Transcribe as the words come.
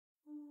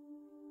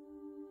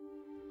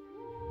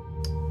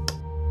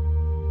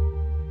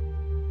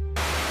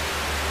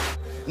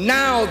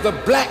Now the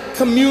black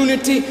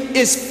community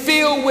is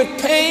filled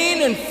with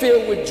pain and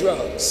filled with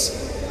drugs.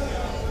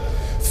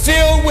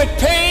 Filled with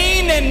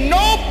pain and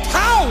no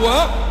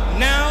power,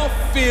 now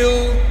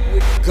filled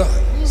with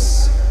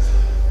guns.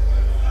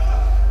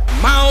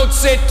 Mao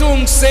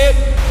Zedong said,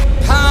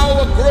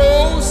 power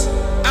grows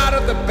out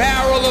of the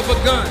barrel of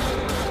a gun.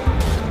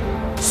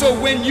 So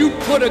when you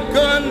put a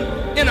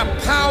gun in a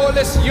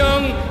powerless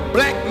young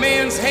black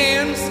man's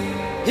hands,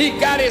 he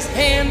got his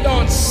hand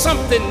on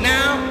something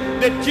now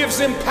that gives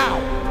him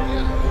power.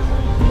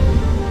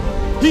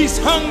 He's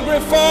hungry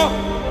for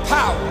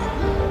power.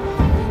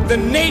 The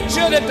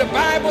nature that the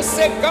Bible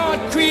said God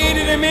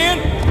created him in,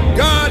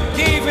 God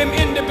gave him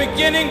in the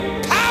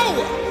beginning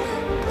power.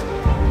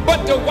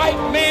 But the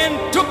white man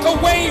took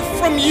away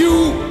from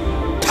you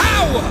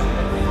power.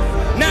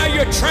 Now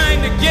you're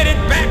trying to get it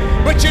back,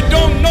 but you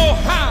don't know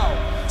how.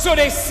 So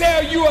they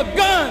sell you a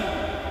gun.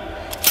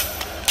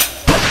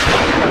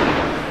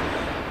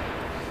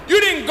 You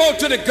didn't go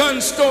to the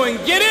gun store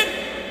and get it,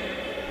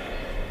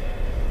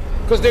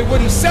 because they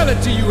wouldn't sell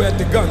it to you at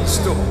the gun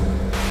store.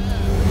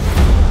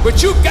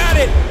 But you got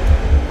it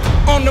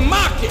on the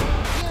market,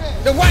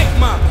 the white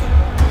market.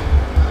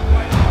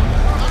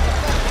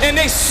 And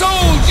they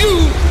sold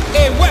you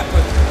a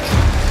weapon.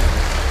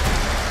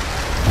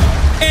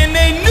 And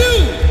they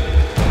knew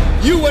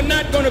you were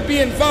not going to be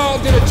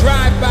involved in a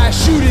drive-by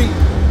shooting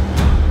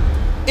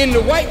in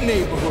the white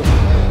neighborhood.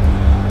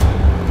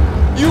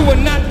 You were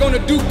not going to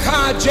do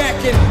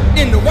carjacking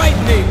in the white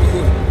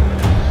neighborhood.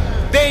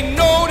 They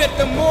know that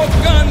the more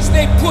guns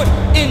they put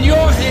in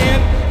your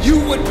hand, you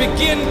would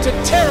begin to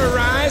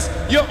terrorize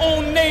your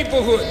own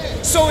neighborhood.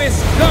 So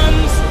it's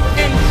guns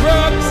and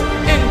drugs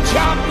and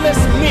jobless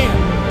men.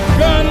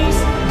 Guns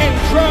and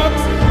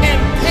drugs and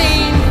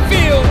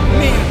pain-filled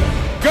men.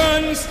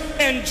 Guns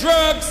and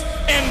drugs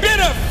and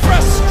bitter,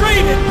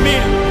 frustrated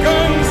men.